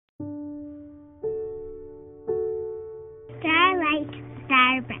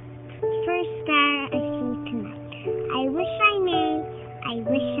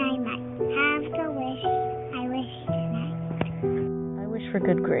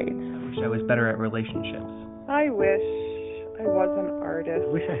good grades. I wish I was better at relationships. I wish I was an artist.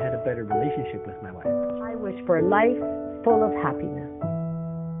 I wish I had a better relationship with my wife. I wish for a life full of happiness.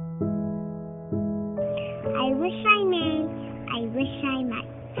 I wish I may. I wish I might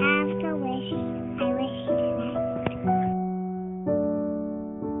have the wish I wish tonight.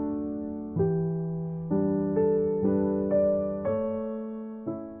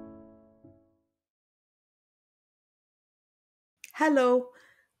 Hello,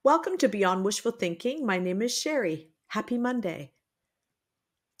 welcome to Beyond Wishful Thinking. My name is Sherry. Happy Monday.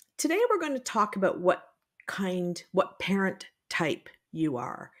 Today we're going to talk about what parent type you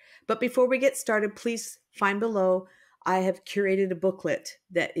are. But before we get started, please find below, I have curated a booklet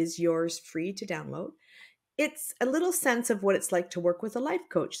that is yours free to download. It's a little sense of what it's like to work with a life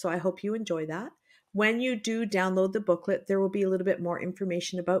coach, so I hope you enjoy that. When you do download the booklet, there will be a little bit more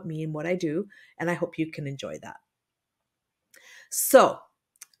information about me and what I do, and I hope you can enjoy that. So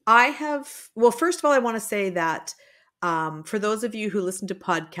first of all, I want to say that for those of you who listen to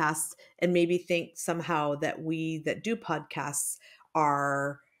podcasts and maybe think somehow that we that do podcasts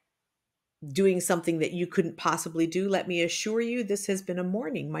are doing something that you couldn't possibly do, let me assure you, this has been a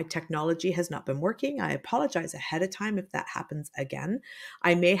morning. My technology has not been working. I apologize ahead of time if that happens again.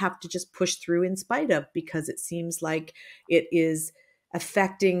 I may have to just push through in spite of, because it seems like it is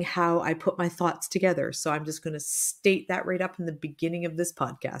affecting how I put my thoughts together. So I'm just going to state that right up in the beginning of this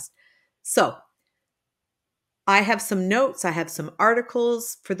podcast. So I have some notes. I have some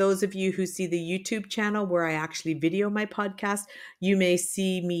articles. For those of you who see the YouTube channel where I actually video my podcast, you may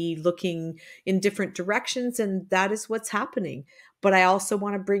see me looking in different directions, and that is what's happening. But I also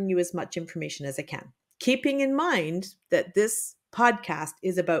want to bring you as much information as I can, keeping in mind that this podcast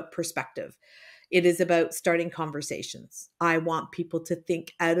is about perspective. It is about starting conversations. I want people to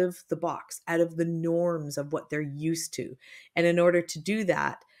think out of the box, out of the norms of what they're used to. And in order to do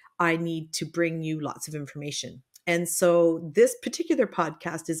that, I need to bring you lots of information. And so this particular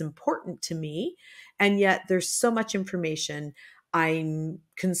podcast is important to me, and yet there's so much information. I'm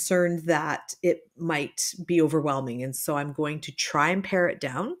concerned that it might be overwhelming. And so I'm going to try and pare it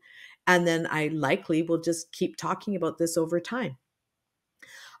down. And then I likely will just keep talking about this over time.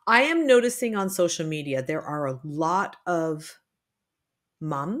 I am noticing on social media, there are a lot of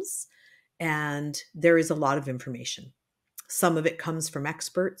moms and there is a lot of information. Some of it comes from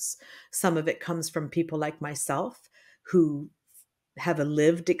experts. Some of it comes from people like myself who have a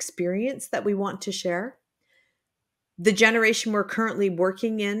lived experience that we want to share. The generation we're currently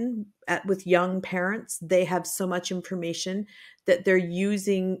working with young parents, they have so much information that they're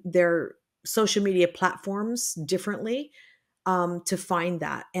using their social media platforms differently to find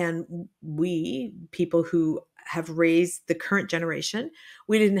that. And we, people who have raised the current generation,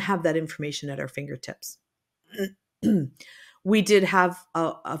 we didn't have that information at our fingertips. We did have,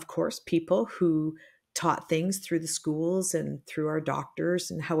 of course, people who taught things through the schools and through our doctors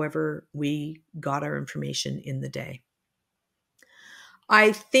and however we got our information in the day.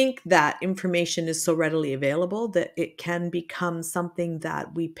 I think that information is so readily available that it can become something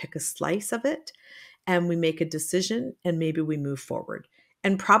that we pick a slice of it and we make a decision and maybe we move forward.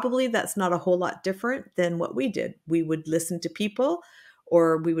 And probably that's not a whole lot different than what we did. We would listen to people,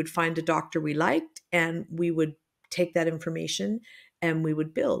 or we would find a doctor we liked and we would take that information and we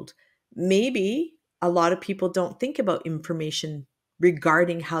would build. Maybe a lot of people don't think about information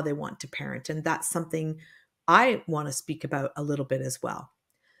regarding how they want to parent. And that's something I want to speak about a little bit as well.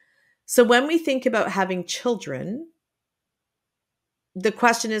 So when we think about having children, the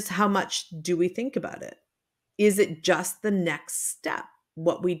question is, how much do we think about it? Is it just the next step,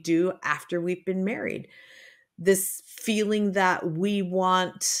 what we do after we've been married? This feeling that we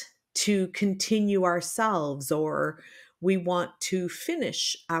want to continue ourselves, or we want to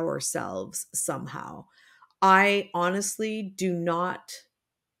finish ourselves somehow. I honestly do not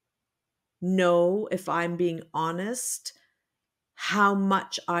know, if I'm being honest, how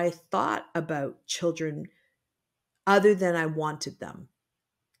much I thought about children other than I wanted them.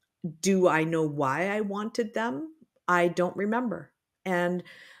 Do I know why I wanted them? I don't remember. And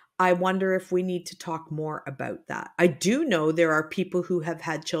I wonder if we need to talk more about that. I do know there are people who have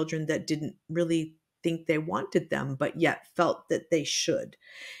had children that didn't really think they wanted them, but yet felt that they should.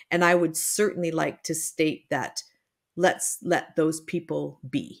 And I would certainly like to state that let's let those people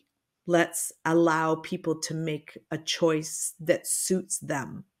be. Let's allow people to make a choice that suits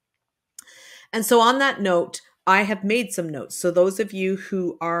them. And so on that note, I have made some notes. So those of you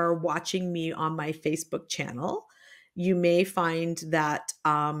who are watching me on my Facebook channel, you may find that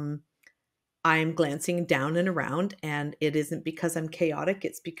I'm glancing down and around, and it isn't because I'm chaotic.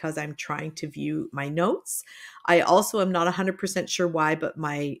 It's because I'm trying to view my notes. I also am not 100% sure why, but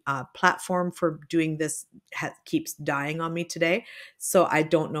my platform for doing this keeps dying on me today. So I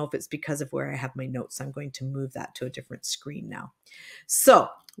don't know if it's because of where I have my notes. I'm going to move that to a different screen now. So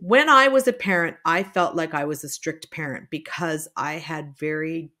when I was a parent, I felt like I was a strict parent because I had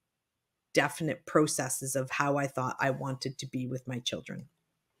very definite processes of how I thought I wanted to be with my children.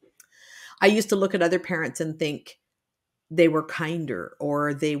 I used to look at other parents and think they were kinder,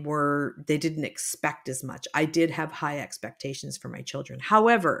 or they didn't expect as much. I did have high expectations for my children.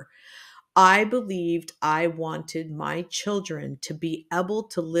 However, I believed I wanted my children to be able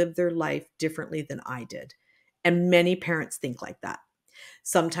to live their life differently than I did. And many parents think like that.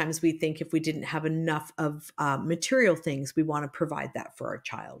 Sometimes we think if we didn't have enough of material things, we want to provide that for our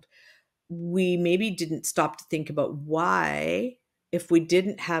child. We maybe didn't stop to think about why, if we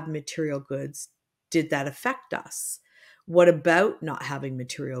didn't have material goods, did that affect us? What about not having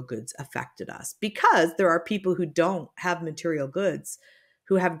material goods affected us? Because there are people who don't have material goods,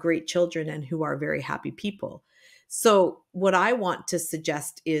 who have great children and who are very happy people. So what I want to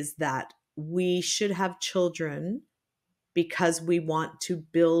suggest is that we should have children because we want to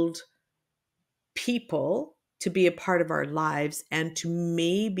build people to be a part of our lives and to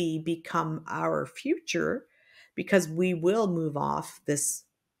maybe become our future, because we will move off this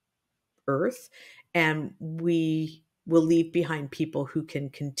earth and we will leave behind people who can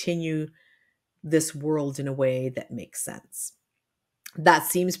continue this world in a way that makes sense. That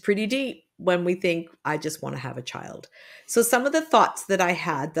seems pretty deep when we think, I just want to have a child. So some of the thoughts that I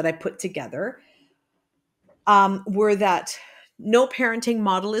had that I put together were that no parenting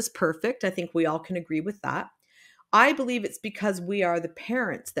model is perfect. I think we all can agree with that. I believe it's because we are the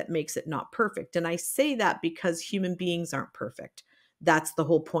parents that makes it not perfect. And I say that because human beings aren't perfect. That's the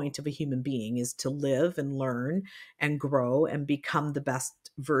whole point of a human being, is to live and learn and grow and become the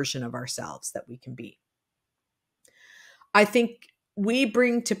best version of ourselves that we can be. I think we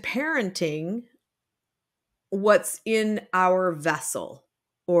bring to parenting what's in our vessel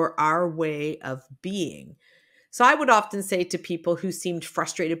or our way of being. So I would often say to people who seemed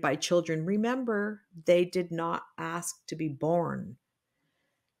frustrated by children, remember, they did not ask to be born.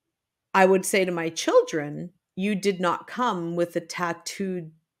 I would say to my children, you did not come with a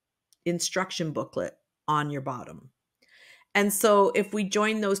tattooed instruction booklet on your bottom. And so if we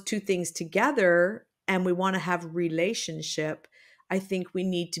join those two things together and we want to have relationship, I think we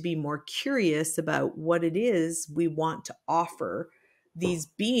need to be more curious about what it is we want to offer these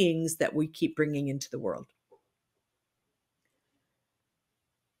beings that we keep bringing into the world.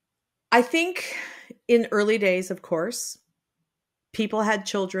 I think in early days, of course, people had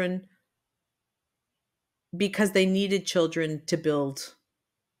children because they needed children to build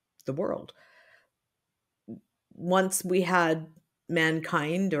the world. Once we had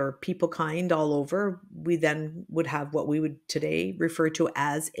mankind or people kind all over, we then would have what we would today refer to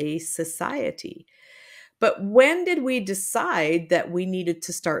as a society. But when did we decide that we needed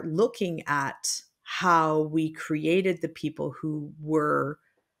to start looking at how we created the people who were,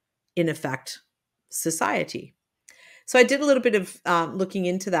 in effect, society? So I did a little bit of looking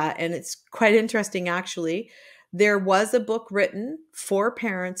into that, and it's quite interesting, actually. There was a book written for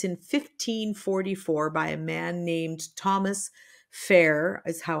parents in 1544 by a man named Thomas Phaer,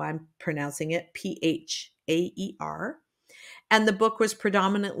 is how I'm pronouncing it, Phaer. And the book was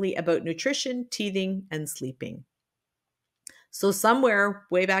predominantly about nutrition, teething, and sleeping. So somewhere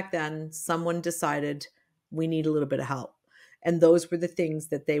way back then, someone decided we need a little bit of help. And those were the things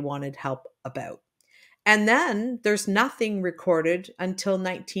that they wanted help about. And then there's nothing recorded until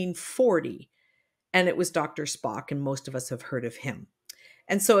 1940. And it was Dr. Spock, and most of us have heard of him.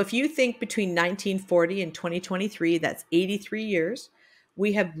 And so if you think between 1940 and 2023, that's 83 years.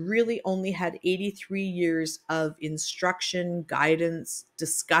 We have really only had 83 years of instruction, guidance,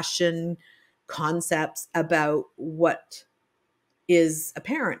 discussion, concepts about what is a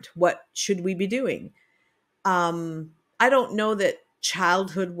parent. What should we be doing? I don't know that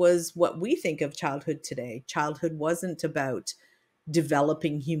childhood was what we think of childhood today. Childhood wasn't about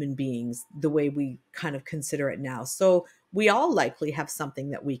developing human beings the way we kind of consider it now. So we all likely have something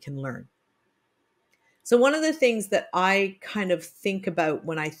that we can learn. So one of the things that I kind of think about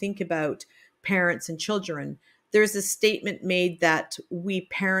when I think about parents and children, there's a statement made that we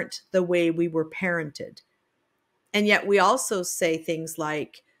parent the way we were parented. And yet we also say things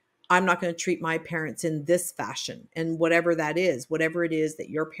like, I'm not going to treat my parents in this fashion. And whatever that is, whatever it is that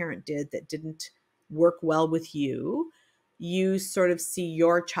your parent did that didn't work well with you, you sort of see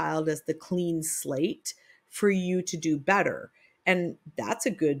your child as the clean slate for you to do better. And that's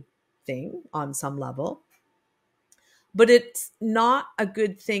a good thing on some level. But it's not a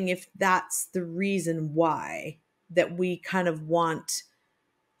good thing if that's the reason why that we kind of want.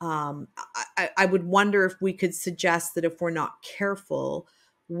 I would wonder if we could suggest that if we're not careful,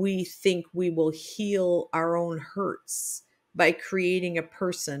 we think we will heal our own hurts by creating a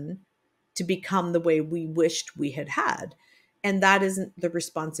person to become the way we wished we had had. And that isn't the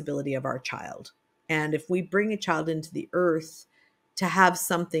responsibility of our child. And if we bring a child into the earth to have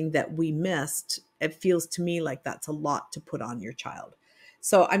something that we missed, it feels to me like that's a lot to put on your child.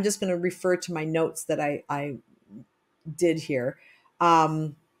 So I'm just going to refer to my notes that I did here.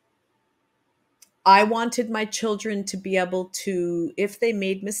 I wanted my children to be able to, if they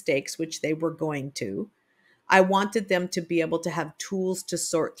made mistakes, which they were going to, I wanted them to be able to have tools to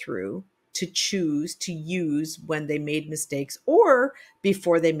sort through, to choose, to use when they made mistakes or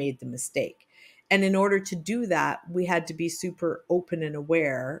before they made the mistake. And in order to do that, we had to be super open and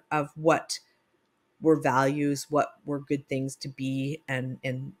aware of what were values, what were good things to be. And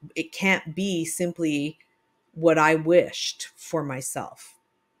it can't be simply what I wished for myself.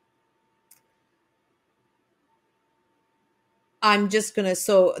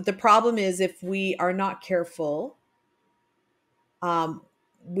 So the problem is if we are not careful,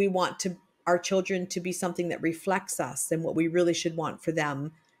 we want our children to be something that reflects us. And what we really should want for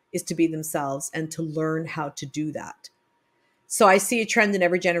them is to be themselves and to learn how to do that. So I see a trend in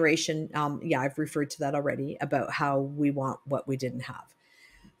every generation. I've referred to that already about how we want what we didn't have.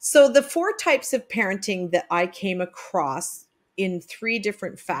 So the 4 types of parenting that I came across in 3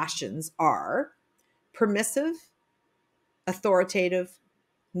 different fashions are permissive, authoritative,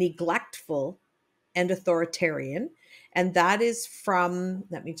 neglectful, and authoritarian. And that is from,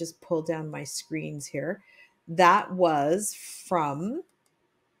 let me just pull down my screens here. That was from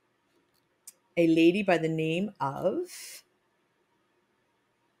a lady by the name of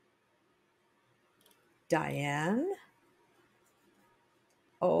Diane.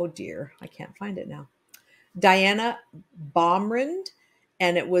 Oh dear, I can't find it now. Diana Baumrind,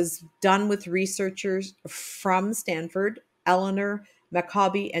 and it was done with researchers from Stanford, Eleanor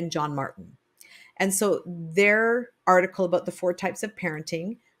McCabe, and John Martin. And so their article about the 4 types of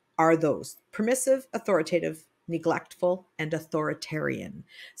parenting are those: permissive, authoritative, neglectful, and authoritarian.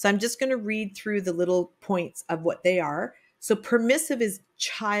 So I'm just going to read through the little points of what they are. So permissive is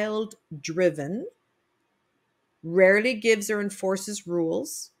child-driven, rarely gives or enforces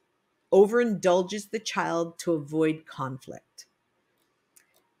rules, overindulges the child to avoid conflict.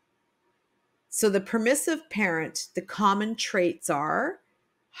 So the permissive parent, the common traits are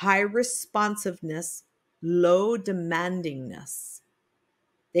high responsiveness, low demandingness.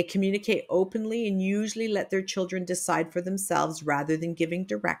 They communicate openly and usually let their children decide for themselves rather than giving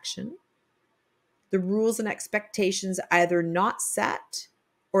direction. The rules and expectations are either not set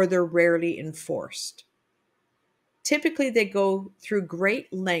or they're rarely enforced. Typically, they go through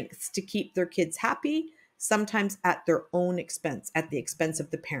great lengths to keep their kids happy, sometimes at their own expense, at the expense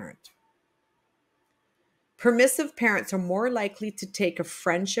of the parent. Permissive parents are more likely to take a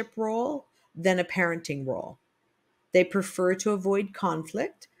friendship role than a parenting role. They prefer to avoid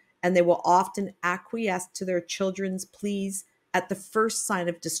conflict, and they will often acquiesce to their children's pleas at the first sign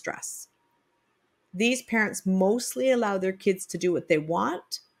of distress. These parents mostly allow their kids to do what they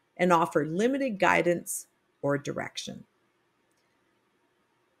want and offer limited guidance or direction.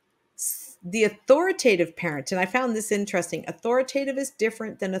 The authoritative parent, and I found this interesting, authoritative is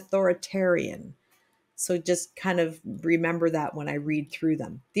different than authoritarian. So just kind of remember that when I read through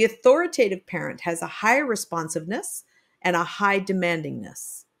them. The authoritative parent has a higher responsiveness and a high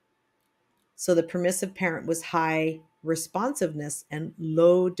demandingness. So the permissive parent was high responsiveness and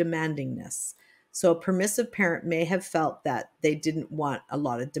low demandingness. So a permissive parent may have felt that they didn't want a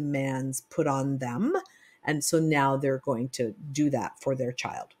lot of demands put on them. And so now they're going to do that for their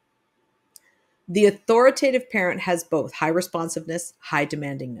child. The authoritative parent has both high responsiveness, high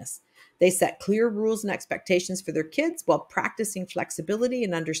demandingness. They set clear rules and expectations for their kids while practicing flexibility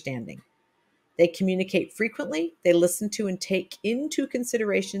and understanding. They communicate frequently. They listen to and take into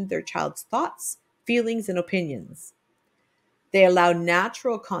consideration their child's thoughts, feelings, and opinions. They allow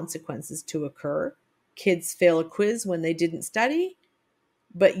natural consequences to occur. Kids fail a quiz when they didn't study,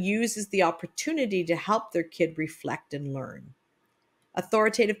 but uses the opportunity to help their kid reflect and learn.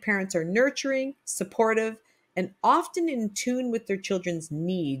 Authoritative parents are nurturing, supportive, and often in tune with their children's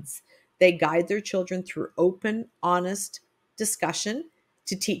needs. They guide their children through open, honest discussion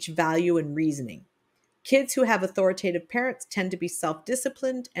to teach value and reasoning. Kids who have authoritative parents tend to be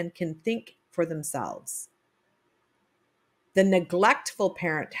self-disciplined and can think for themselves. The neglectful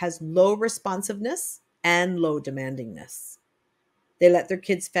parent has low responsiveness and low demandingness. They let their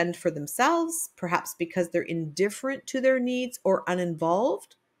kids fend for themselves, perhaps because they're indifferent to their needs or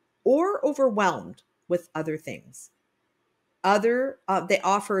uninvolved or overwhelmed with other things. They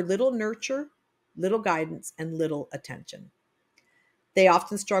offer little nurture, little guidance, and little attention. They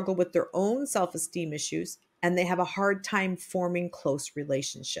often struggle with their own self-esteem issues, and they have a hard time forming close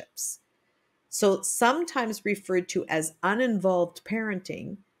relationships. So, sometimes referred to as uninvolved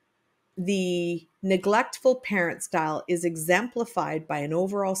parenting, the neglectful parent style is exemplified by an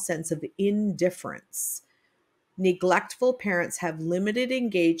overall sense of indifference. Neglectful parents have limited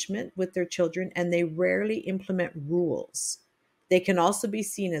engagement with their children and they rarely implement rules. They can also be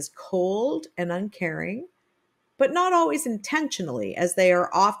seen as cold and uncaring, but not always intentionally, as they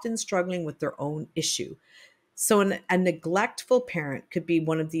are often struggling with their own issue. So, a neglectful parent could be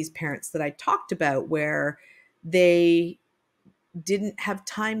one of these parents that I talked about where they didn't have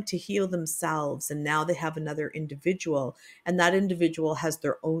time to heal themselves and now they have another individual and that individual has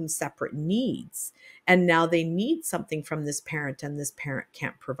their own separate needs and now they need something from this parent and this parent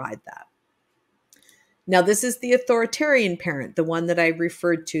can't provide that. Now this is the authoritarian parent, the one that I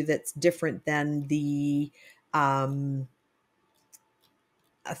referred to that's different than the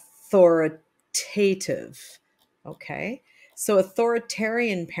authoritative. Okay, so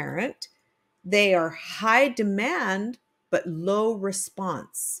authoritarian parent, they are high demand but low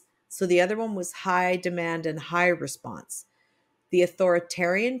response. So the other one was high demand and high response. The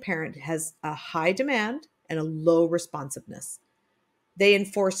authoritarian parent has a high demand and a low responsiveness. They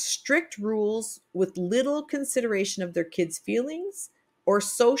enforce strict rules with little consideration of their kids' feelings or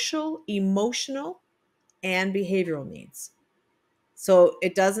social, emotional, and behavioral needs. So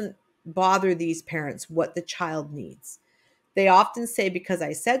it doesn't bother these parents what the child needs. They often say, because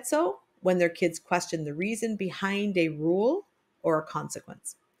I said so, when their kids question the reason behind a rule or a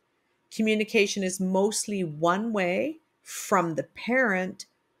consequence. Communication is mostly one way from the parent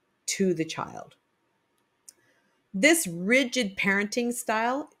to the child. This rigid parenting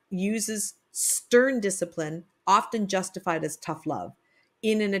style uses stern discipline, often justified as tough love,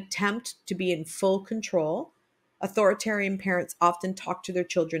 in an attempt to be in full control. Authoritarian parents often talk to their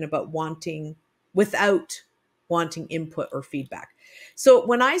children without wanting input or feedback. So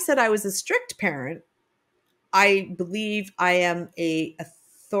when I said I was a strict parent, I believe I am a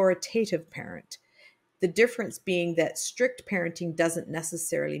authoritative parent. The difference being that strict parenting doesn't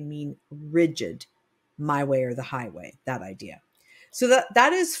necessarily mean rigid, my way or the highway, that idea. So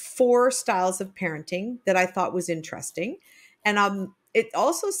that is 4 styles of parenting that I thought was interesting. And it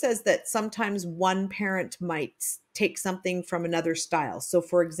also says that sometimes one parent might take something from another style. So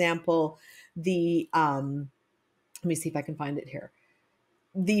for example, let me see if I can find it here.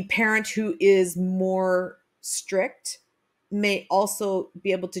 The parent who is more strict may also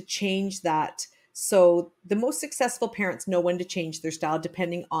be able to change that. So the most successful parents know when to change their style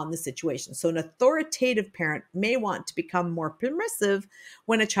depending on the situation. So an authoritative parent may want to become more permissive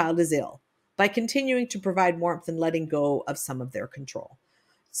when a child is ill by continuing to provide warmth and letting go of some of their control.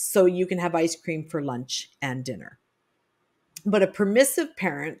 So you can have ice cream for lunch and dinner. But a permissive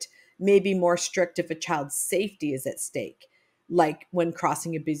parent may be more strict if a child's safety is at stake. Like when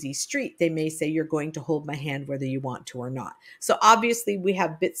crossing a busy street, they may say, you're going to hold my hand whether you want to or not. So obviously we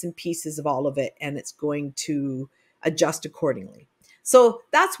have bits and pieces of all of it, and it's going to adjust accordingly. So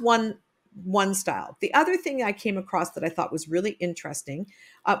that's one style. The other thing I came across that I thought was really interesting,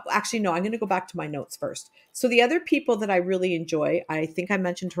 actually, no, I'm going to go back to my notes first. So the other people that I really enjoy, I think I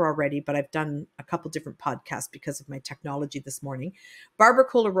mentioned her already, but I've done a couple different podcasts because of my technology this morning. Barbara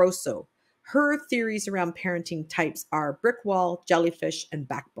Coloroso. Her theories around parenting types are brick wall, jellyfish, and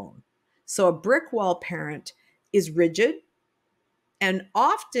backbone. So a brick wall parent is rigid, and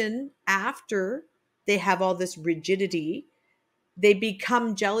often after they have all this rigidity, they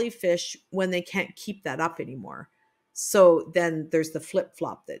become jellyfish when they can't keep that up anymore. So then there's the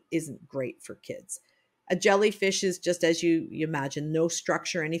flip-flop that isn't great for kids. A jellyfish is just as you imagine, no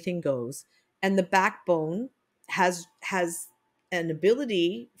structure, anything goes. And the backbone has an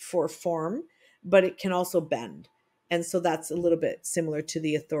ability for form, but it can also bend. And so that's a little bit similar to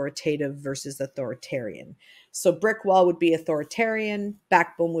the authoritative versus authoritarian. So brick wall would be authoritarian,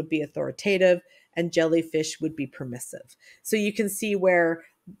 backbone would be authoritative, and jellyfish would be permissive. So you can see where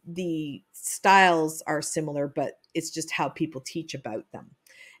the styles are similar, but it's just how people teach about them.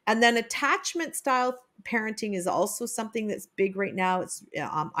 And then attachment style parenting is also something that's big right now. It's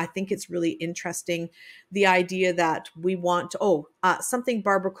I think it's really interesting. The idea that we want to, something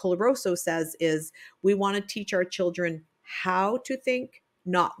Barbara Coloroso says is we want to teach our children how to think,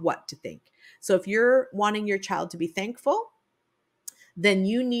 not what to think. So if you're wanting your child to be thankful, then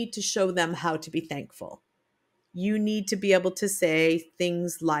you need to show them how to be thankful. You need to be able to say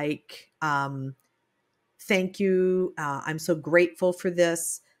things like, thank you, I'm so grateful for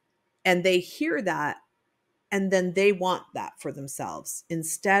this. And they hear that, and then they want that for themselves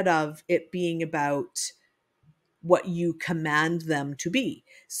instead of it being about what you command them to be.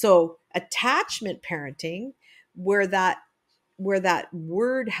 So attachment parenting, where that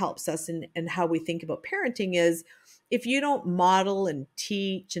word helps us in how we think about parenting, is if you don't model and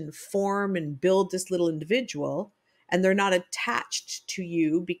teach and form and build this little individual, and they're not attached to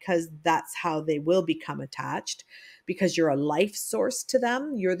you, because that's how they will become attached, because you're a life source to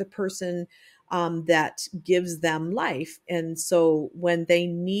them. You're the person that gives them life. And so when they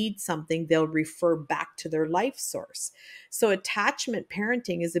need something, they'll refer back to their life source. So attachment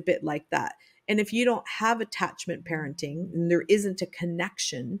parenting is a bit like that. And if you don't have attachment parenting and there isn't a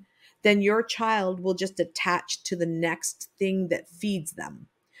connection, then your child will just attach to the next thing that feeds them.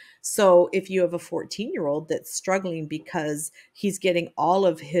 So if you have a 14-year-old that's struggling because he's getting all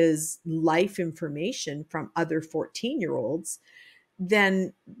of his life information from other 14-year-olds,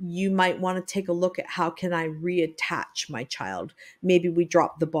 then you might want to take a look at, how can I reattach my child? Maybe we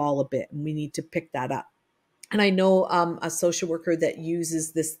dropped the ball a bit and we need to pick that up. And I know a social worker that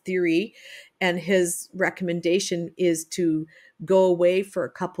uses this theory, and his recommendation is to go away for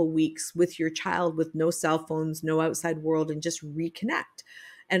a couple weeks with your child with no cell phones, no outside world, and just reconnect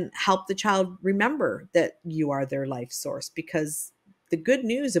and help the child remember that you are their life source. Because the good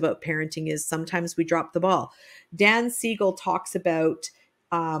news about parenting is sometimes we drop the ball. Dan Siegel talks about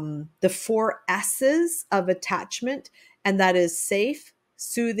the 4 S's of attachment, and that is safe,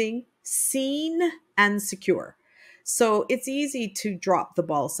 soothing, seen, and secure. So it's easy to drop the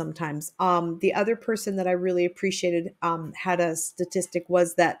ball sometimes. The other person that I really appreciated had a statistic,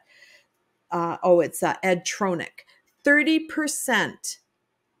 was that, it's Ed Tronick. 30%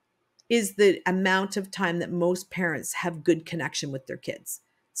 is the amount of time that most parents have good connection with their kids.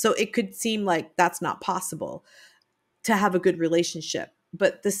 So it could seem like that's not possible to have a good relationship.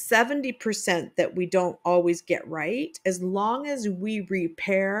 But the 70% that we don't always get right, as long as we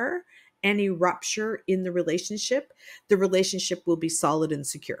repair any rupture in the relationship will be solid and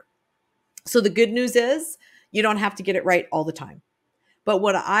secure. So the good news is you don't have to get it right all the time. But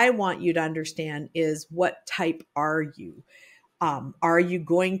what I want you to understand is, what type are you? Are you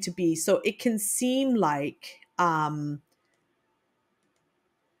going to be? So it can seem like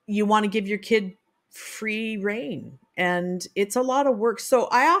you want to give your kid free reign, and it's a lot of work. So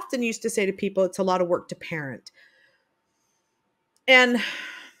I often used to say to people, it's a lot of work to parent. And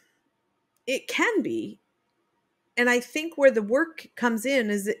it can be. And I think where the work comes in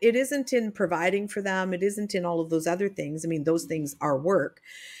is, it isn't in providing for them. It isn't in all of those other things. I mean, those things are work.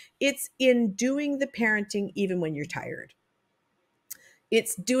 It's in doing the parenting even when you're tired.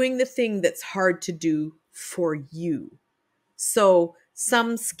 It's doing the thing that's hard to do for you. So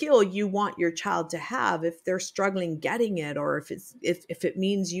some skill you want your child to have, if they're struggling getting it, or if it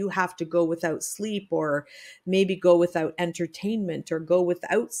means you have to go without sleep, or maybe go without entertainment, or go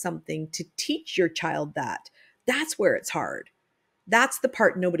without something to teach your child that's where it's hard. That's the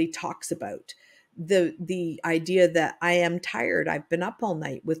part nobody talks about. The idea that I am tired, I've been up all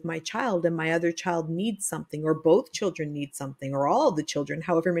night with my child, and my other child needs something, or both children need something, or all of the children,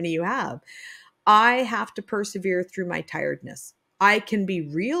 however many you have. I have to persevere through my tiredness. I can be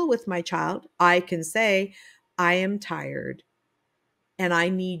real with my child. I can say, I am tired and I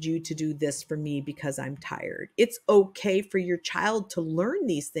need you to do this for me because I'm tired. It's okay for your child to learn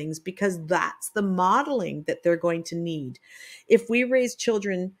these things, because that's the modeling that they're going to need. If we raise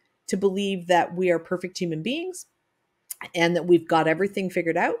children to believe that we are perfect human beings and that we've got everything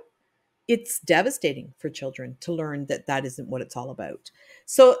figured out, it's devastating for children to learn that that isn't what it's all about.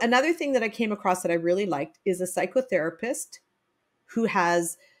 So another thing that I came across that I really liked is a psychotherapist who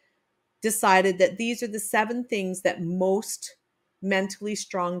has decided that these are the 7 things that most mentally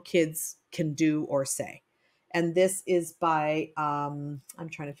strong kids can do or say. And this is by, I'm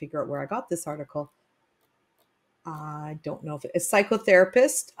trying to figure out where I got this article. I don't know if it's a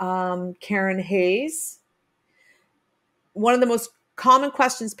psychotherapist, Karen Hayes. One of the most common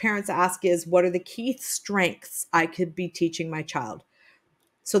questions parents ask is, what are the key strengths I could be teaching my child?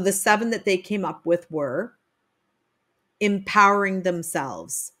 So the 7 that they came up with were empowering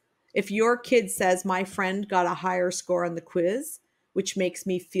themselves. If your kid says, my friend got a higher score on the quiz, which makes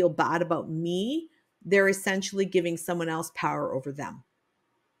me feel bad about me, they're essentially giving someone else power over them.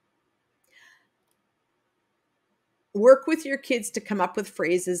 Work with your kids to come up with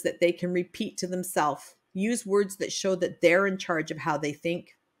phrases that they can repeat to themselves. Use words that show that they're in charge of how they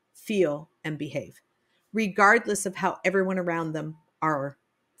think, feel, and behave, regardless of how everyone around them are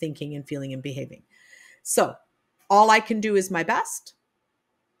thinking and feeling and behaving. So All I can do is my best.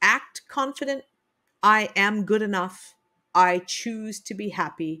 Act confident. I am good enough. I choose to be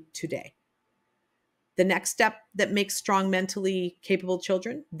happy today. The next step that makes strong, mentally capable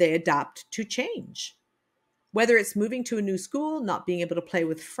children, they adapt to change. Whether it's moving to a new school, not being able to play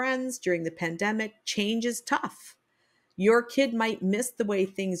with friends during the pandemic, change is tough. Your kid might miss the way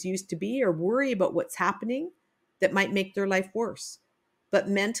things used to be or worry about what's happening that might make their life worse. But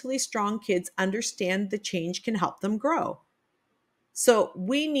mentally strong kids understand the change can help them grow. So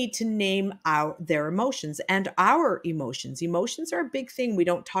we need to name their emotions and our emotions. Emotions are a big thing we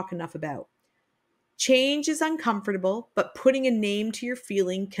don't talk enough about. Change is uncomfortable, but putting a name to your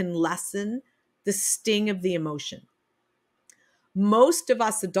feeling can lessen the sting of the emotion. Most of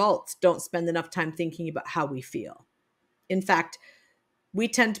us adults don't spend enough time thinking about how we feel. In fact, we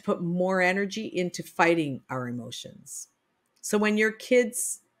tend to put more energy into fighting our emotions. So when your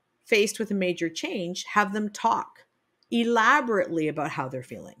kids faced with a major change, have them talk elaborately about how they're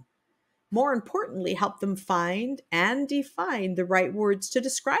feeling. More importantly, help them find and define the right words to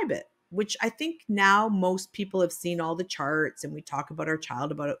describe it, which I think now most people have seen all the charts and we talk about our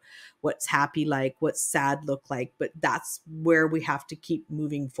child, about what's happy like, what's sad look like, but that's where we have to keep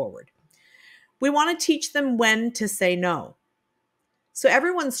moving forward. We want to teach them when to say no. So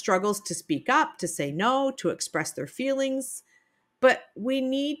everyone struggles to speak up, to say no, to express their feelings, but we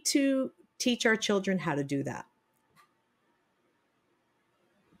need to teach our children how to do that.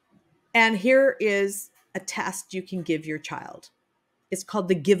 And here is a test you can give your child. It's called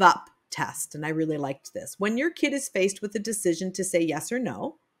the give up test. And I really liked this. When your kid is faced with a decision to say yes or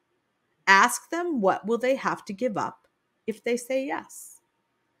no, ask them what will they have to give up if they say yes.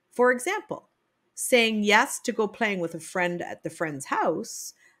 For example, saying yes to go playing with a friend at the friend's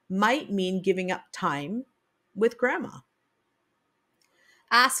house might mean giving up time with grandma.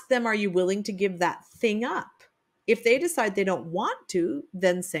 Ask them, are you willing to give that thing up? If they decide they don't want to,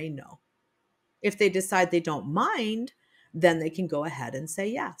 then say no. If they decide they don't mind, then they can go ahead and say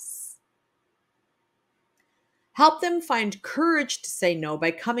yes. Help them find courage to say no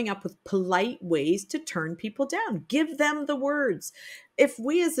by coming up with polite ways to turn people down. Give them the words. If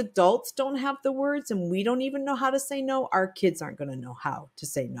we as adults don't have the words and we don't even know how to say no, our kids aren't going to know how to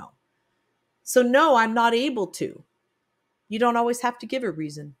say no. So no, I'm not able to. You don't always have to give a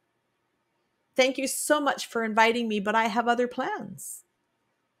reason. Thank you so much for inviting me, but I have other plans.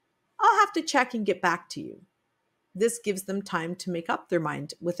 I'll have to check and get back to you. This gives them time to make up their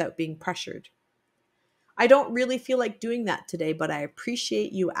mind without being pressured. I don't really feel like doing that today, but I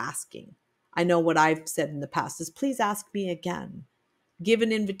appreciate you asking. I know what I've said in the past is please ask me again. Give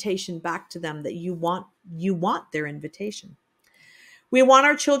an invitation back to them that you want their invitation. We want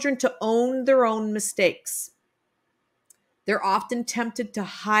our children to own their own mistakes. They're often tempted to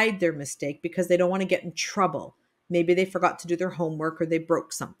hide their mistake because they don't want to get in trouble. Maybe they forgot to do their homework or they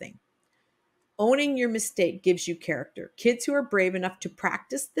broke something. Owning your mistake gives you character. Kids who are brave enough to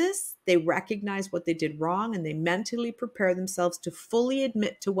practice this, they recognize what they did wrong and they mentally prepare themselves to fully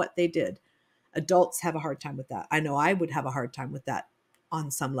admit to what they did. Adults have a hard time with that. I know I would have a hard time with that on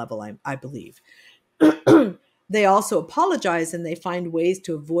some level, I believe. They also apologize and they find ways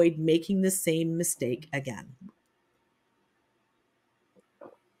to avoid making the same mistake again.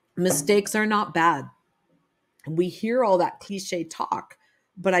 Mistakes are not bad. We hear all that cliche talk,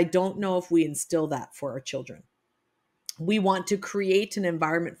 but I don't know if we instill that for our children. We want to create an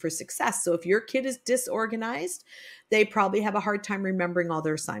environment for success. So if your kid is disorganized, they probably have a hard time remembering all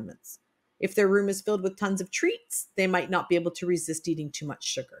their assignments. If their room is filled with tons of treats, they might not be able to resist eating too much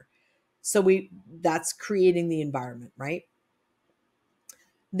sugar. So that's creating the environment, right?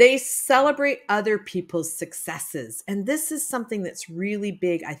 They celebrate other people's successes. And this is something that's really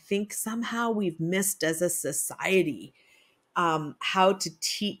big. I think somehow we've missed as a society how to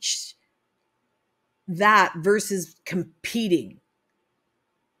teach that versus competing.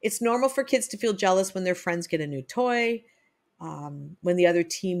 It's normal for kids to feel jealous when their friends get a new toy, when the other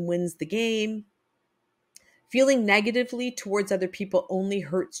team wins the game. Feeling negatively towards other people only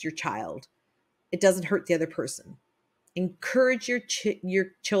hurts your child. It doesn't hurt the other person. Encourage your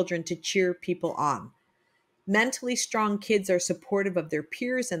children to cheer people on. Mentally strong kids are supportive of their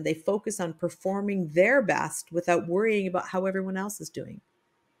peers and they focus on performing their best without worrying about how everyone else is doing.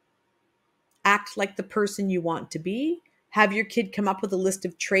 Act like the person you want to be. Have your kid come up with a list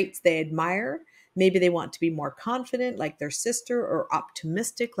of traits they admire. Maybe they want to be more confident like their sister or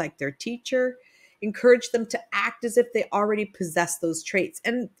optimistic like their teacher. Encourage them to act as if they already possess those traits.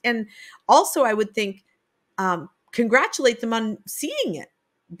 And also I would think, congratulate them on seeing it,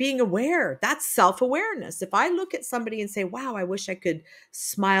 being aware. That's self-awareness. If I look at somebody and say, wow, I wish I could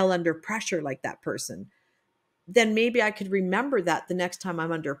smile under pressure like that person, then maybe I could remember that the next time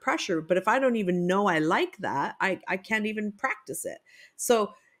I'm under pressure. But if I don't even know I like that, I can't even practice it.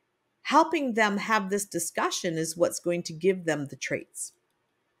 So helping them have this discussion is what's going to give them the traits.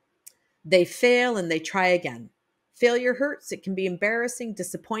 They fail and they try again. Failure hurts. It can be embarrassing,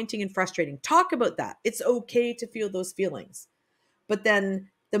 disappointing, and frustrating. Talk about that. It's okay to feel those feelings. But then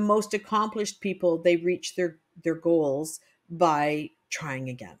the most accomplished people, they reach their goals by trying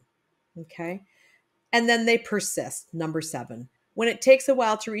again. Okay. And then they persist. Number 7. When it takes a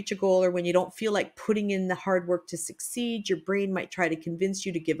while to reach a goal, or when you don't feel like putting in the hard work to succeed, your brain might try to convince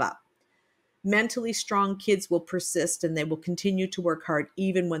you to give up. Mentally strong kids will persist and they will continue to work hard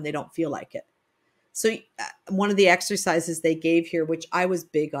even when they don't feel like it. So one of the exercises they gave here, which I was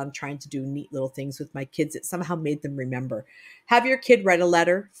big on trying to do neat little things with my kids, it somehow made them remember. Have your kid write a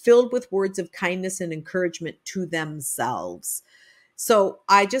letter filled with words of kindness and encouragement to themselves. So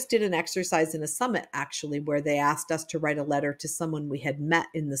I just did an exercise in a summit, actually, where they asked us to write a letter to someone we had met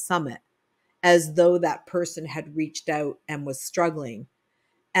in the summit, as though that person had reached out and was struggling.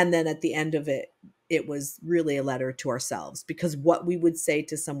 And then at the end of it, it was really a letter to ourselves, because what we would say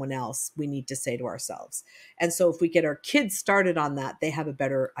to someone else, we need to say to ourselves. And so if we get our kids started on that, they have a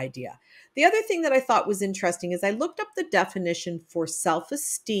better idea. The other thing that I thought was interesting is I looked up the definition for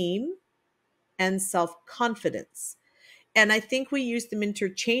self-esteem and self-confidence. And I think we use them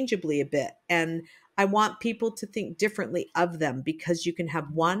interchangeably a bit. And I want people to think differently of them, because you can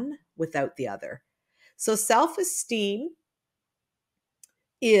have one without the other. So self-esteem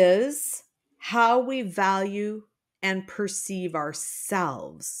is how we value and perceive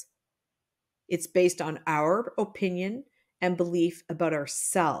ourselves. It's based on our opinion and belief about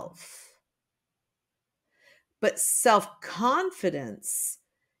ourselves. But self-confidence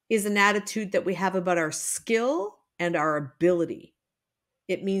is an attitude that we have about our skill and our ability.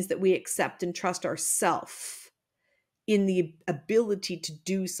 It means that we accept and trust ourselves in the ability to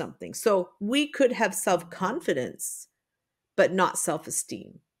do something. So we could have self-confidence, but not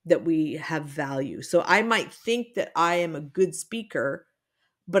self-esteem, that we have value. So I might think that I am a good speaker,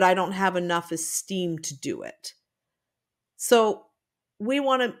 but I don't have enough esteem to do it. So we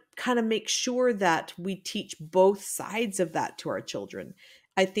want to kind of make sure that we teach both sides of that to our children.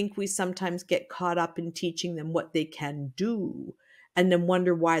 I think we sometimes get caught up in teaching them what they can do and then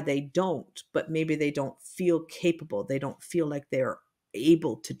wonder why they don't, but maybe they don't feel capable. They don't feel like they're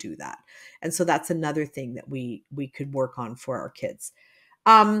able to do that. And so that's another thing that we could work on for our kids.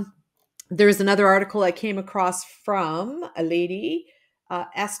 There's another article I came across from a lady,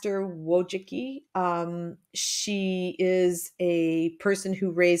 Esther Wojcicki. She is a person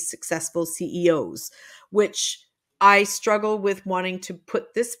who raised successful CEOs, which I struggle with wanting to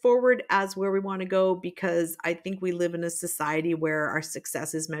put this forward as where we want to go, because I think we live in a society where our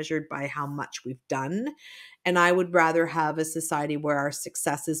success is measured by how much we've done. And I would rather have a society where our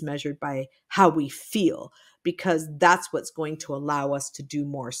success is measured by how we feel, because that's what's going to allow us to do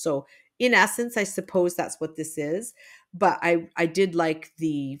more. So in essence, I suppose that's what this is. But I did like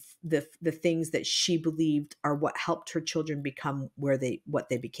the things that she believed are what helped her children become what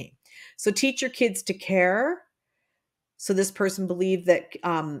they became. So teach your kids to care. So this person believed that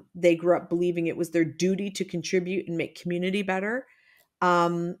they grew up believing it was their duty to contribute and make community better.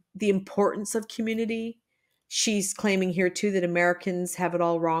 The importance of community. She's claiming here too that Americans have it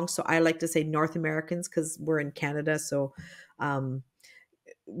all wrong. So I like to say North Americans, because we're in Canada. So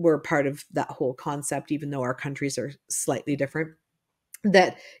we're part of that whole concept, even though our countries are slightly different.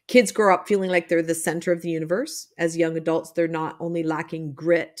 That kids grow up feeling like they're the center of the universe. As young adults, they're not only lacking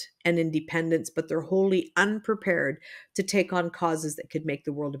grit and independence, but they're wholly unprepared to take on causes that could make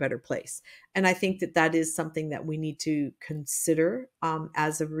the world a better place. And I think that that is something that we need to consider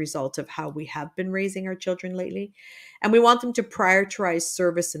as a result of how we have been raising our children lately. And we want them to prioritize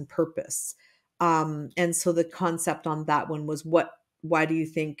service and purpose. And so the concept on that one was, why do you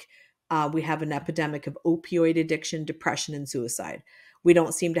think we have an epidemic of opioid addiction, depression, and suicide? We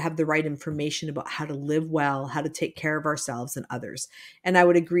don't seem to have the right information about how to live well, how to take care of ourselves and others. And I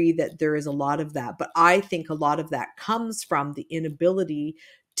would agree that there is a lot of that. But I think a lot of that comes from the inability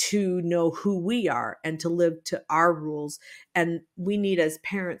to know who we are and to live to our rules. And we need, as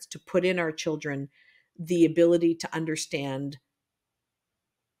parents, to put in our children the ability to understand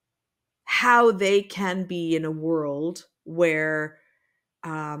how they can be in a world where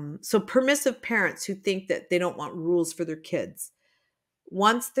so permissive parents who think that they don't want rules for their kids.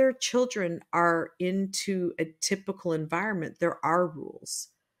 Once their children are into a typical environment, there are rules.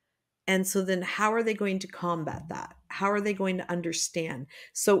 And so then how are they going to combat that? How are they going to understand?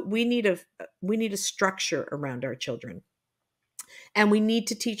 So we need a structure around our children. And we need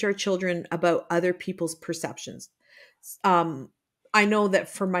to teach our children about other people's perceptions. Um, I know that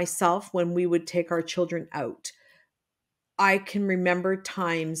for myself, when we would take our children out, I can remember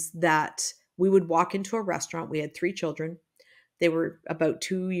times that we would walk into a restaurant. We had three children. They were about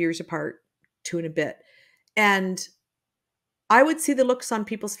 2 years apart, two and a bit. And I would see the looks on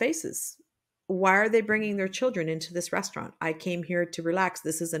people's faces. Why are they bringing their children into this restaurant? I came here to relax.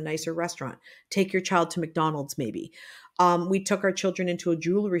 This is a nicer restaurant. Take your child to McDonald's, maybe. We took our children into a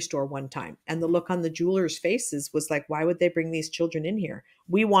jewelry store one time, and the look on the jewelers' faces was like, why would they bring these children in here?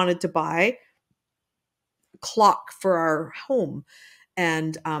 We wanted to buy a clock for our home,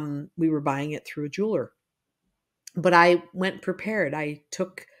 and we were buying it through a jeweler. But I went prepared. I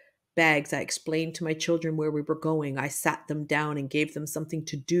took bags. I explained to my children where we were going. I sat them down and gave them something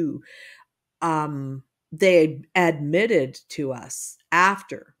to do. They admitted to us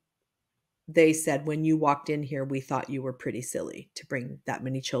after. They said, when you walked in here, we thought you were pretty silly to bring that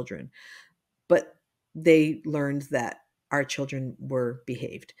many children. But they learned that our children were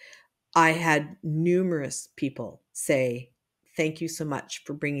behaved. I had numerous people say, thank you so much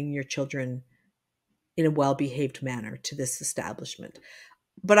for bringing your children in a well-behaved manner to this establishment.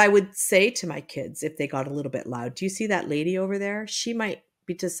 But I would say to my kids, if they got a little bit loud, do you see that lady over there? She might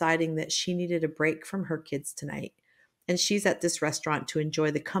be deciding that she needed a break from her kids tonight. And she's at this restaurant to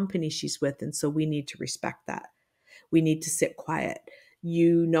enjoy the company she's with. And so we need to respect that. We need to sit quiet.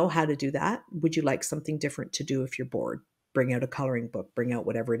 You know how to do that. Would you like something different to do if you're bored? Bring out a coloring book, bring out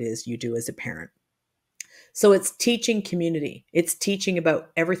whatever it is you do as a parent. So it's teaching community. It's teaching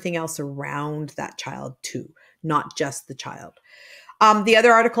about everything else around that child too, not just the child. The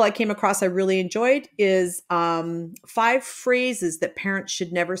other article I came across I really enjoyed is 5 phrases that parents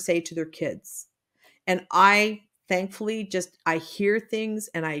should never say to their kids. And I thankfully I hear things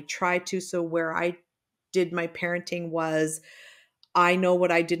and I try to. So where I did my parenting was, I know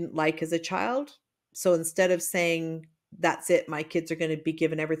what I didn't like as a child. So instead of saying, that's it, my kids are going to be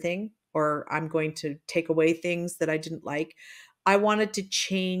given everything, or I'm going to take away things that I didn't like, I wanted to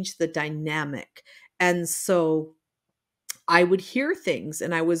change the dynamic. And so I would hear things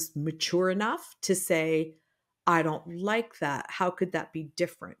and I was mature enough to say, I don't like that. How could that be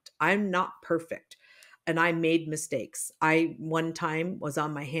different? I'm not perfect. And I made mistakes. I one time was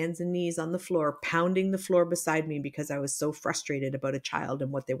on my hands and knees on the floor, pounding the floor beside me because I was so frustrated about a child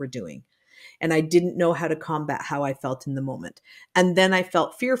and what they were doing. And I didn't know how to combat how I felt in the moment. And then I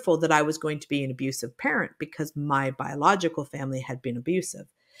felt fearful that I was going to be an abusive parent because my biological family had been abusive.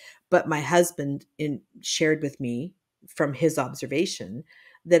 But my husband shared with me from his observation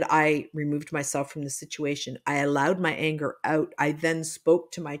that I removed myself from the situation. I allowed my anger out. I then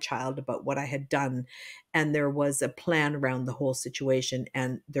spoke to my child about what I had done. And there was a plan around the whole situation.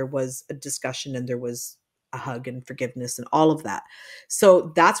 And there was a discussion and there was a hug and forgiveness and all of that.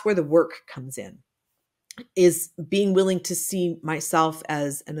 So that's where the work comes in, is being willing to see myself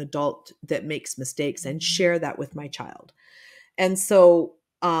as an adult that makes mistakes and share that with my child. And so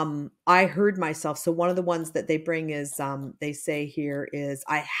I heard myself. So one of the ones that they bring is, they say here is,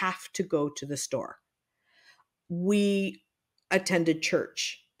 I have to go to the store. We attended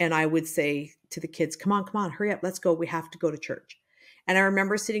church and I would say to the kids, come on, hurry up, let's go. We have to go to church. And I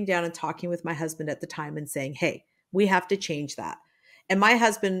remember sitting down and talking with my husband at the time and saying, hey, we have to change that. And my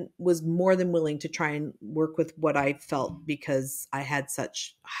husband was more than willing to try and work with what I felt because I had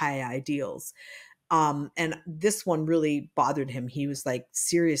such high ideals. And this one really bothered him. He was like,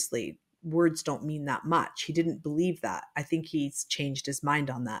 seriously, words don't mean that much. He didn't believe that. I think he's changed his mind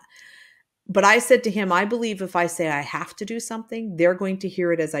on that. But I said to him, I believe if I say I have to do something, they're going to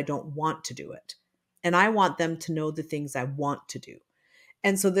hear it as I don't want to do it. And I want them to know the things I want to do.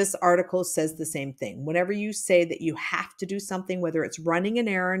 And so this article says the same thing. Whenever you say that you have to do something, whether it's running an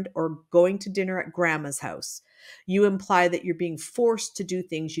errand or going to dinner at grandma's house, you imply that you're being forced to do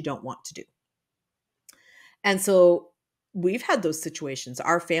things you don't want to do. And so we've had those situations.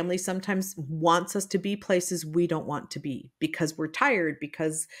 Our family sometimes wants us to be places we don't want to be because we're tired,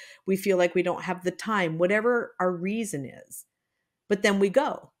 because we feel like we don't have the time, whatever our reason is. But then we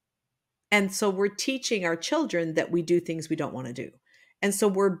go. And so we're teaching our children that we do things we don't want to do. And so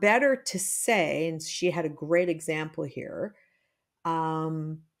we're better to say, and she had a great example here.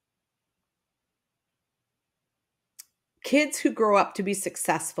 Kids who grow up to be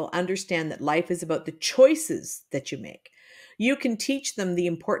successful understand that life is about the choices that you make. You can teach them the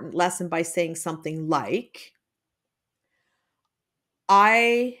important lesson by saying something like,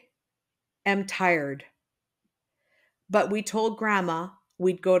 I am tired, but we told grandma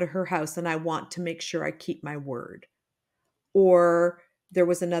we'd go to her house and I want to make sure I keep my word. Or there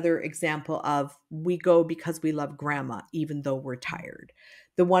was another example of we go because we love grandma, even though we're tired.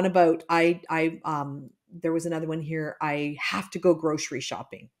 The one about there was another one here. I have to go grocery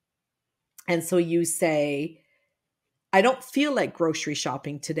shopping. And so you say, I don't feel like grocery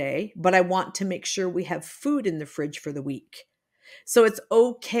shopping today, but I want to make sure we have food in the fridge for the week. So it's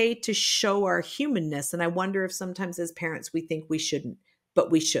okay to show our humanness. And I wonder if sometimes as parents, we think we shouldn't,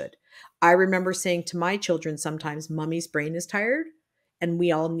 but we should. I remember saying to my children sometimes, Mommy's brain is tired and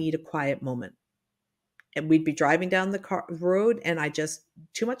we all need a quiet moment. And we'd be driving down the road and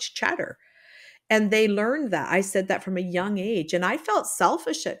too much chatter. And they learned that. I said that from a young age. And I felt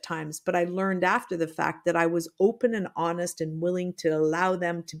selfish at times, but I learned after the fact that I was open and honest and willing to allow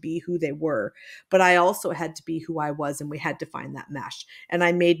them to be who they were. But I also had to be who I was, and we had to find that mesh. And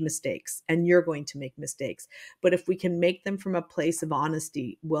I made mistakes, and you're going to make mistakes. But if we can make them from a place of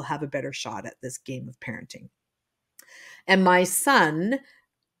honesty, we'll have a better shot at this game of parenting. And my son,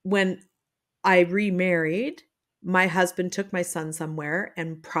 when I remarried, my husband took my son somewhere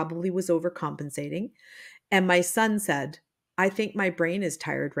and probably was overcompensating. And my son said, I think my brain is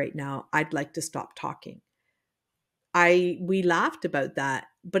tired right now. I'd like to stop talking. We laughed about that,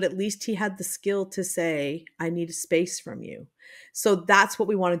 but at least he had the skill to say, I need a space from you. So that's what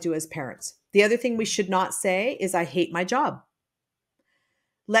we want to do as parents. The other thing we should not say is, I hate my job.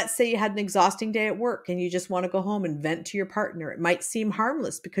 Let's say you had an exhausting day at work and you just want to go home and vent to your partner. It might seem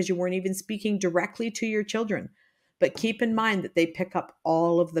harmless because you weren't even speaking directly to your children, but keep in mind that they pick up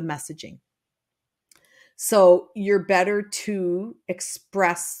all of the messaging. So you're better to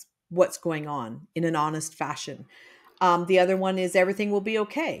express what's going on in an honest fashion. The other one is everything will be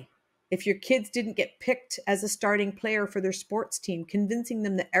okay. If your kids didn't get picked as a starting player for their sports team, convincing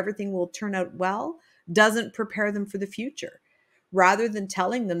them that everything will turn out well doesn't prepare them for the future. Rather than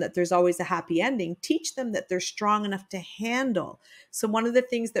telling them that there's always a happy ending, teach them that they're strong enough to handle. So one of the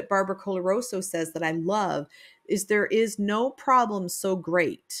things that Barbara Coloroso says that I love is there is no problem so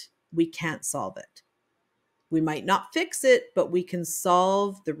great we can't solve it. We might not fix it, but we can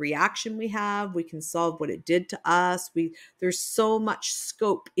solve the reaction we have. We can solve what it did to us. There's so much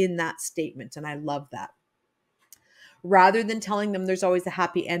scope in that statement, and I love that. Rather than telling them there's always a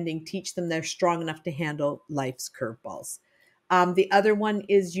happy ending, teach them they're strong enough to handle life's curveballs. The other one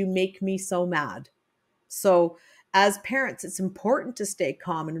is you make me so mad. So as parents, it's important to stay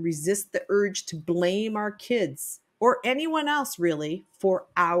calm and resist the urge to blame our kids or anyone else really for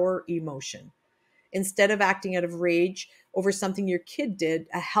our emotion. Instead of acting out of rage over something your kid did,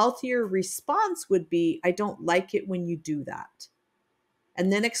 a healthier response would be, I don't like it when you do that. And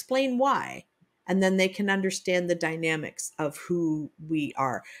then explain why. And then they can understand the dynamics of who we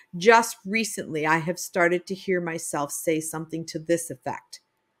are. Just recently, I have started to hear myself say something to this effect.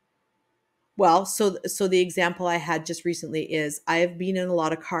 Well, so the example I had just recently is I have been in a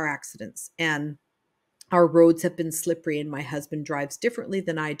lot of car accidents and our roads have been slippery and my husband drives differently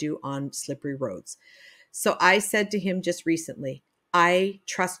than I do on slippery roads. So I said to him just recently, I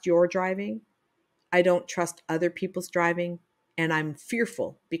trust your driving. I don't trust other people's driving. And I'm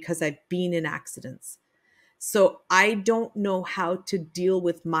fearful because I've been in accidents. So I don't know how to deal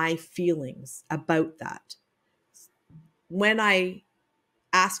with my feelings about that. When I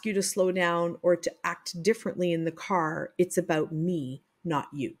ask you to slow down or to act differently in the car, it's about me, not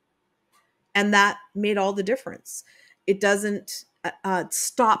you. And that made all the difference. It doesn't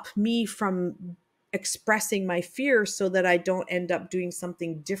stop me from expressing my fear so that I don't end up doing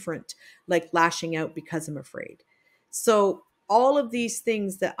something different, like lashing out because I'm afraid. So all of these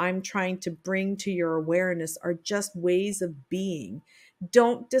things that I'm trying to bring to your awareness are just ways of being.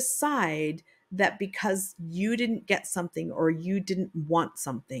 Don't decide that because you didn't get something or you didn't want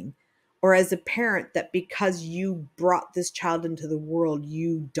something, or as a parent, that because you brought this child into the world,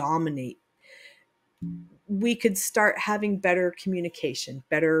 you dominate. We could start having better communication,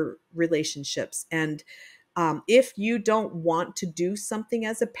 better relationships. And if you don't want to do something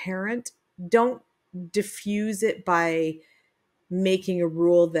as a parent, don't diffuse it by making a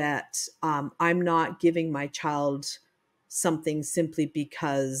rule that I'm not giving my child something simply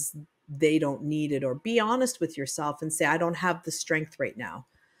because they don't need it. Or be honest with yourself and say, I don't have the strength right now.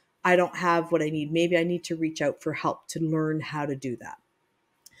 I don't have what I need. Maybe I need to reach out for help to learn how to do that.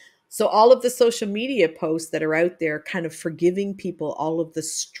 So all of the social media posts that are out there kind of forgiving people all of the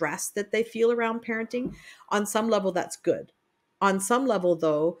stress that they feel around parenting, on some level, that's good. On some level,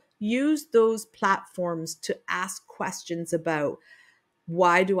 though, use those platforms to ask questions about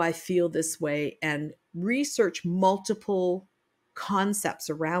why do I feel this way, and research multiple concepts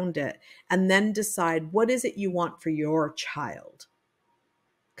around it, and then decide what is it you want for your child,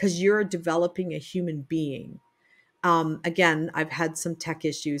 because you're developing a human being. Again, I've had some tech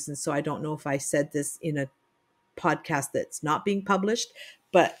issues, and so I don't know if I said this in a podcast that's not being published.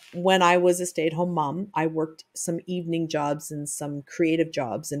 But when I was a stay-at-home mom, I worked some evening jobs and some creative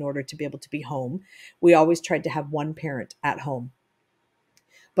jobs in order to be able to be home. We always tried to have one parent at home.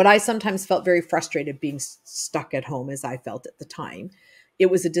 But I sometimes felt very frustrated being stuck at home, as I felt at the time. It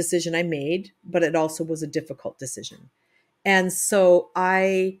was a decision I made, but it also was a difficult decision. And so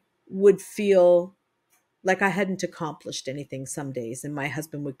I would feel like I hadn't accomplished anything some days, and my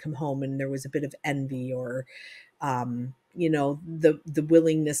husband would come home and there was a bit of envy or the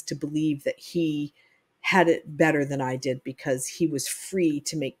willingness to believe that he had it better than I did because he was free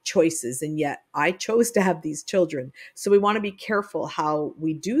to make choices, and yet I chose to have these children. So we want to be careful how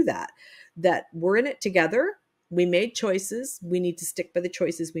we do that we're in it together. We made choices. We need to stick by the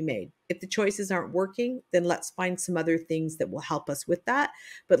choices we made. If the choices aren't working, then let's find some other things that will help us with that.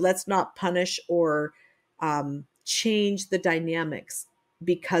 But let's not punish or change the dynamics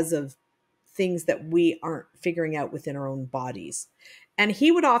because of things that we aren't figuring out within our own bodies. And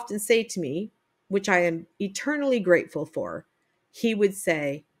he would often say to me, which I am eternally grateful for, he would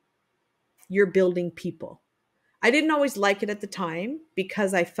say, "You're building people." I didn't always like it at the time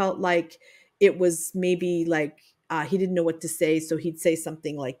because I felt like it was maybe like he didn't know what to say. So he'd say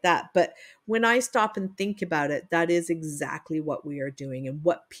something like that. But when I stop and think about it, that is exactly what we are doing. And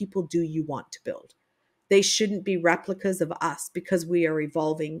what people do you want to build? They shouldn't be replicas of us because we are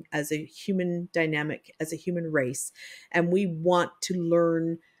evolving as a human dynamic, as a human race. And we want to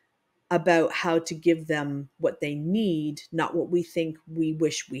learn about how to give them what they need, not what we think we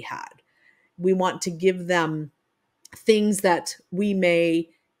wish we had. We want to give them things that we may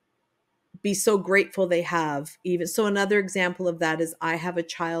be so grateful they have. Even so, another example of that is I have a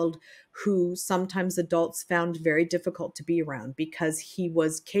child who sometimes adults found very difficult to be around because he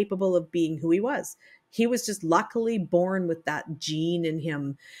was capable of being who he was. He was just luckily born with that gene in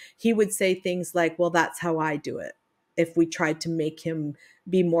him. He would say things like, "Well, that's how I do it," if we tried to make him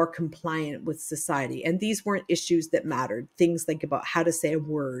be more compliant with society. And these weren't issues that mattered. Things like about how to say a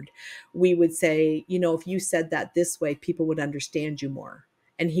word. We would say, if you said that this way, people would understand you more.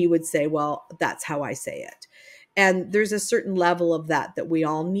 And he would say, "Well, that's how I say it." And there's a certain level of that we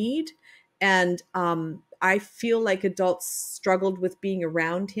all need. And I feel like adults struggled with being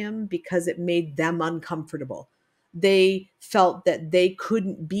around him because it made them uncomfortable. They felt that they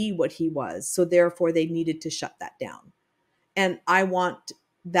couldn't be what he was. So therefore they needed to shut that down. And I want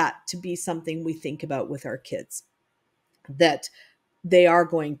that to be something we think about with our kids, that they are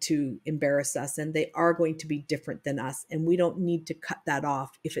going to embarrass us and they are going to be different than us. And we don't need to cut that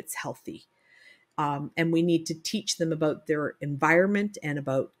off if it's healthy. And we need to teach them about their environment and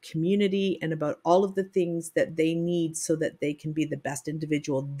about community and about all of the things that they need so that they can be the best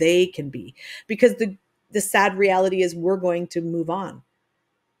individual they can be. Because the sad reality is we're going to move on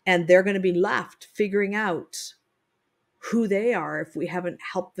and they're going to be left figuring out who they are if we haven't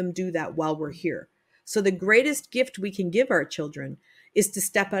helped them do that while we're here. So the greatest gift we can give our children is to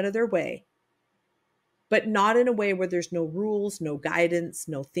step out of their way, but not in a way where there's no rules, no guidance,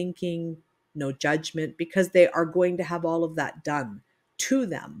 no thinking, no judgment, because they are going to have all of that done to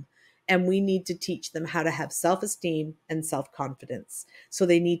them. And we need to teach them how to have self-esteem and self-confidence. So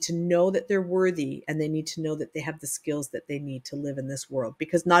they need to know that they're worthy and they need to know that they have the skills that they need to live in this world,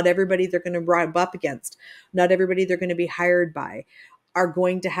 because not everybody they're going to rub up against, not everybody they're going to be hired by are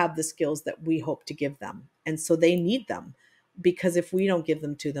going to have the skills that we hope to give them. And so they need them, because if we don't give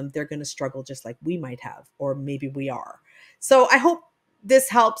them to them, they're going to struggle just like we might have, or maybe we are. So I hope this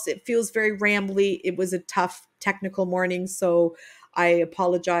helps. It feels very rambly. It was a tough technical morning, so I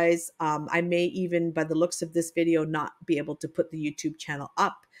apologize. I may even, by the looks of this video, not be able to put the YouTube channel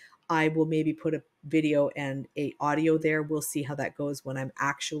up. I will maybe put a video and a audio there. We'll see how that goes when I'm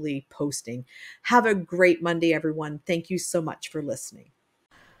actually posting. Have a great Monday, everyone. Thank you so much for listening.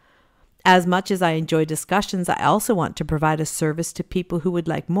 As much as I enjoy discussions, I also want to provide a service to people who would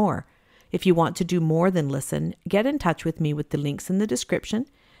like more. If you want to do more than listen, get in touch with me with the links in the description.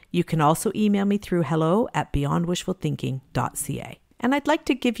 You can also email me through hello@beyondwishfulthinking.ca. And I'd like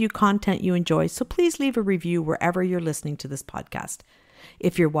to give you content you enjoy, so please leave a review wherever you're listening to this podcast.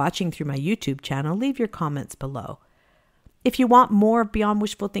 If you're watching through my YouTube channel, leave your comments below. If you want more of Beyond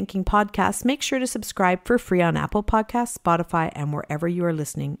Wishful Thinking podcasts, make sure to subscribe for free on Apple Podcasts, Spotify, and wherever you are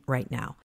listening right now.